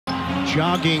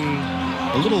jogging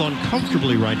a little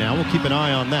uncomfortably right now. We'll keep an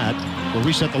eye on that. We'll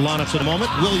reset the lineups in a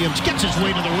moment. Williams gets his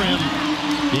way to the rim.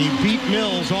 He beat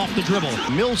Mills off the dribble.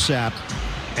 Millsap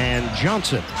and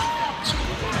Johnson.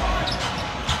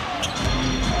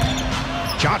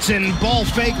 Johnson, ball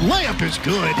fake, layup is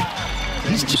good.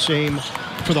 He's the same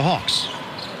for the Hawks.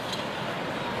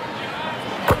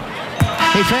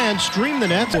 Hey fans, stream the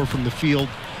net or from the field.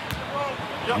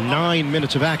 9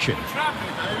 minutes of action.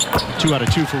 2 out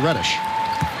of 2 for Reddish.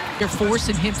 They're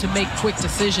forcing him to make quick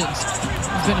decisions.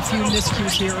 There's been a few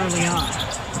miscues here early on.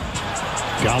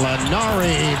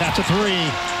 Gallinari, that's a 3.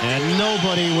 And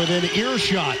nobody within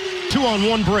earshot.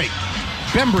 2-on-1 break.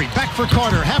 Bembry back for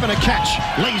Carter, having a catch.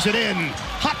 Lays it in.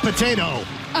 Hot potato.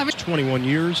 21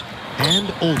 years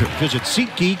and older. Visit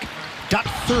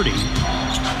SeatGeek.30.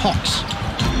 Hawks.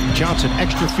 Johnson,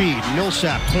 extra feed.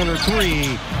 Millsap, corner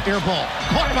 3. Air ball.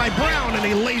 Caught by Brown, and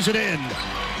he lays it in.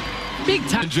 Big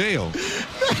time. In jail.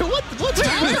 What's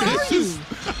happening? Where are you?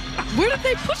 Where did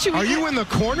they put you? Are you in the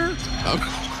corner?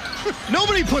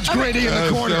 Nobody puts Grady in the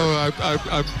corner. So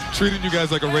I'm treating you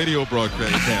guys like a radio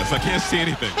broadcast. I can't see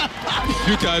anything.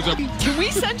 You guys are... Can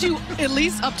we send you at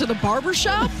least up to the barber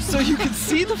shop so you can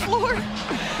see the floor?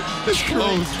 It's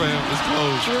closed, fam. It's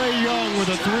closed. Trae Young with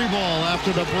a 3-ball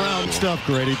after the Brown stuff,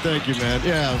 Grady. Thank you, man.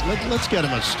 Yeah, let's get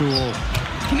him a stool.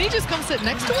 Can he just come sit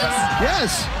next to us?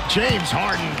 Yes. James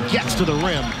Harden gets to the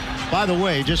rim. By the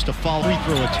way, just a foul free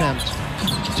throw attempt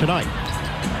tonight.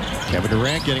 Kevin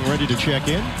Durant getting ready to check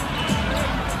in.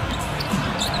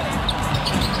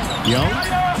 Young,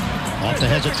 off the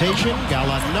hesitation.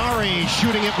 Gallinari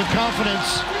shooting it with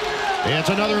confidence. It's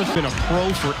another, been a pro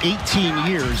for 18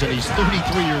 years, and he's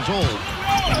 33 years old.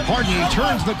 Harden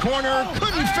turns the corner,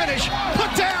 couldn't finish, put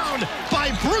down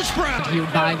by Bruce Brown. Here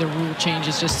by the rule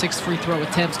changes, just 6 free throw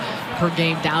attempts per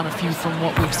game, down a few from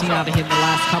what we've seen out of him the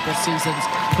last couple seasons.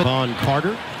 But on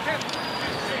Carter.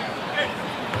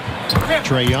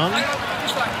 Trae Young.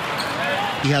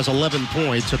 He has 11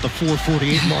 points at the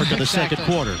 4:48 mark of the second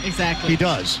quarter. Exactly. He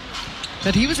does.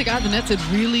 But he was a guy the Nets did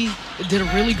a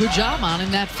really good job on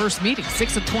in that first meeting.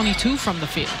 6 of 22 from the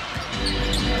field.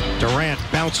 Durant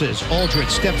bounces. Aldridge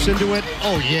steps into it.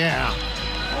 Oh, yeah.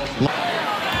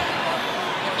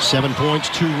 7 points,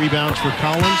 2 rebounds for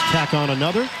Collins. Tack on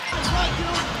another.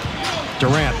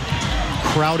 Durant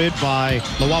crowded by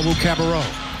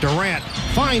Luwawu-Cabarrot. Durant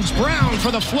finds Brown for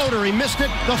the floater. He missed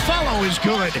it. The follow is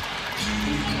good.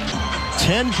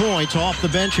 10 points off the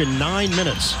bench in 9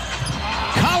 minutes.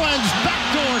 Collins,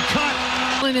 backdoor cut.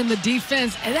 In the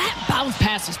defense, and that bounce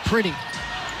pass is pretty.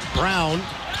 Brown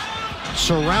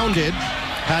surrounded.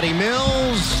 Patty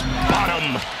Mills,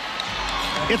 bottom.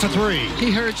 It's a 3.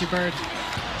 He heard you, Bird.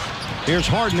 Here's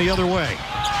Harden the other way.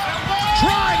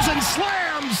 Drives and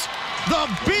slams the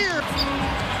beer.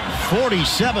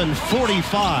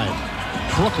 47-45.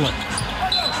 Brooklyn.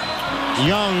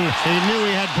 Young, he knew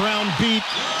he had Brown beat,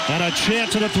 and a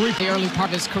chance at a 3. The early part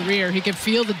of his career, he can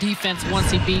feel the defense once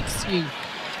he beats you.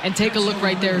 And take a look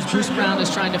right there as Bruce Brown is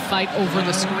trying to fight over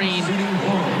the screen.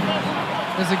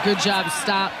 Does a good job to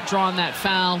stop drawing that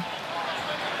foul.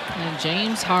 And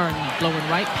James Harden blowing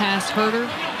right past Herter.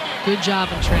 Good job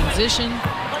in transition.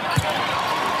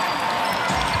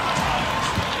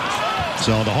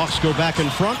 So the Hawks go back in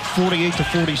front,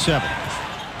 48-47.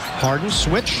 Harden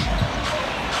switch.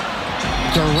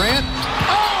 Durant.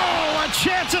 Oh, a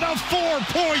chance at a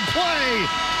 4-point play.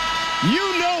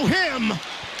 You know him,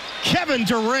 Kevin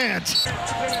Durant.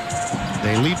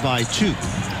 They lead by 2.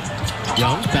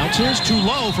 Young bounces too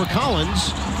low for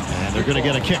Collins, and they're going to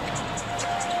get a kick.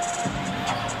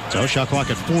 So shot clock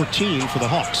at 14 for the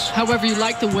Hawks. However, you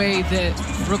like the way that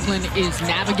Brooklyn is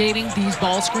navigating these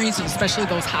ball screens, and especially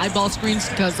those high ball screens,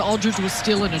 because Aldridge was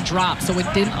still in a drop, so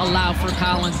it didn't allow for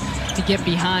Collins to get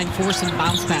behind, forcing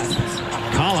bounce passes.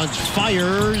 Collins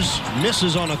fires,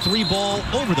 misses on a 3-ball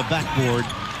over the backboard,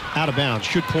 out of bounds.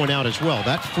 Should point out as well,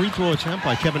 that free throw attempt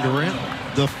by Kevin Durant,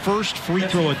 the first free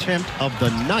throw attempt of the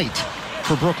night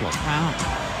for Brooklyn. Wow.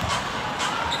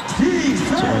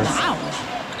 Wow.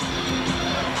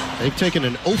 They've taken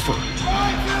an offer.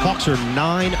 Hawks are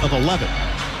 9 of 11.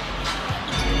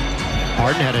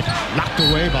 Harden had it knocked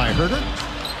away by Herter.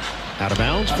 Out of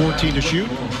bounds, 14 to shoot.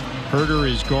 Herter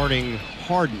is guarding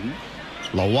Harden.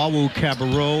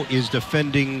 Luwawu-Cabarrot is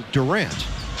defending Durant.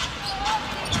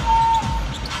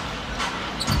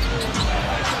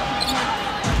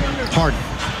 Harden.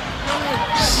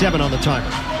 7 on the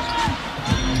timer.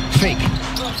 Fake.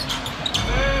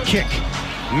 Kick.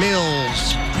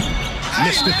 Mills.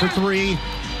 Missed it for 3.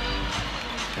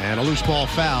 And a loose ball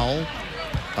foul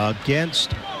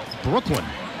against Brooklyn,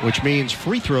 which means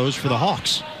free throws for the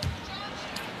Hawks.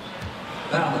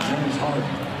 Foul, James Harden.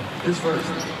 His first.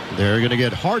 They're going to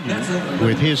get Harden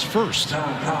with his first.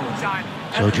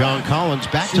 So John Collins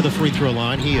back to the free throw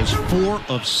line. He is 4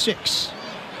 of 6.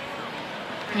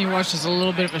 And he watches a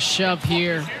little bit of a shove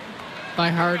here by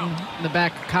Harden in the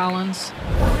back of Collins.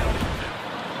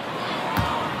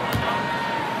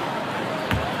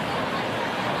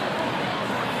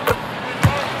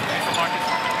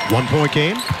 One-point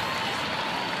game.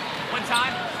 One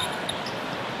time.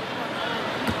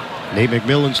 Nate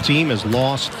McMillan's team has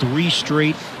lost 3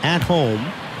 straight at home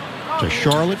to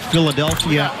Charlotte,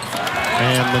 Philadelphia,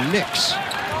 and the Knicks.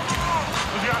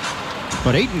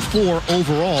 But 8-4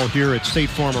 overall here at State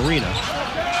Farm Arena,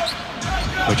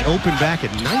 which opened back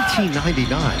in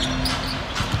 1999.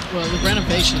 Well, the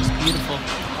renovation is beautiful.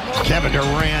 Kevin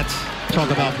Durant,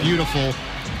 talk about beautiful.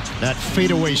 That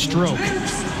fadeaway stroke.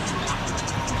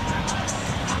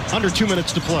 Under 2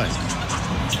 minutes to play.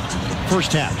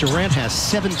 First half, Durant has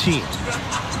 17.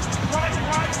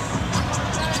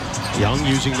 Young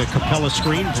using the Capella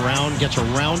screen. Brown gets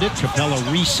around it. Capella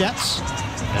resets.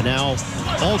 And now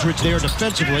Aldridge there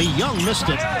defensively. Young missed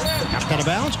it. Half out of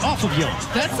bounds, off of Young.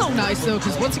 That's so nice, though,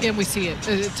 because once again we see it.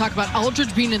 Talk about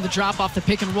Aldridge being in the drop off the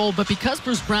pick and roll, but because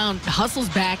Bruce Brown hustles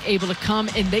back, able to come,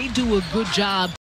 and they do a good job